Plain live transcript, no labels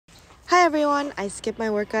Hi everyone, I skipped my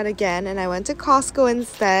workout again and I went to Costco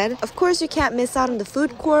instead. Of course, you can't miss out on the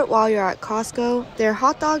food court while you're at Costco. Their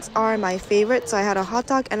hot dogs are my favorite, so I had a hot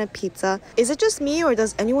dog and a pizza. Is it just me or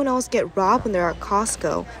does anyone else get robbed when they're at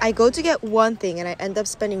Costco? I go to get one thing and I end up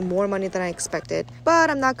spending more money than I expected, but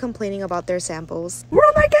I'm not complaining about their samples.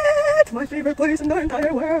 World Market! My favorite place in the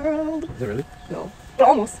entire world. Is it really? No, but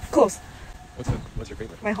almost. Close. What's your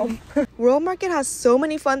favorite? My home. World Market has so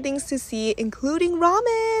many fun things to see, including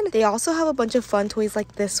ramen. They also have a bunch of fun toys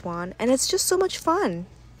like this one, and it's just so much fun.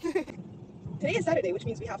 Today is Saturday, which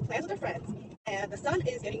means we have plans with our friends, and the sun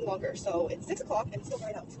is getting longer, so it's 6 o'clock and it's still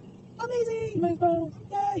bright out. Amazing!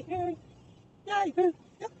 Yay! Yay!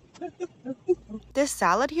 This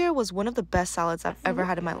salad here was one of the best salads I've ever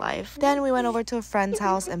had in my life. Then we went over to a friend's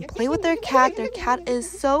house and played with their cat. Their cat is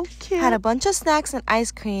so cute. Had a bunch of snacks and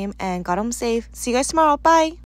ice cream and got home safe. See you guys tomorrow. Bye!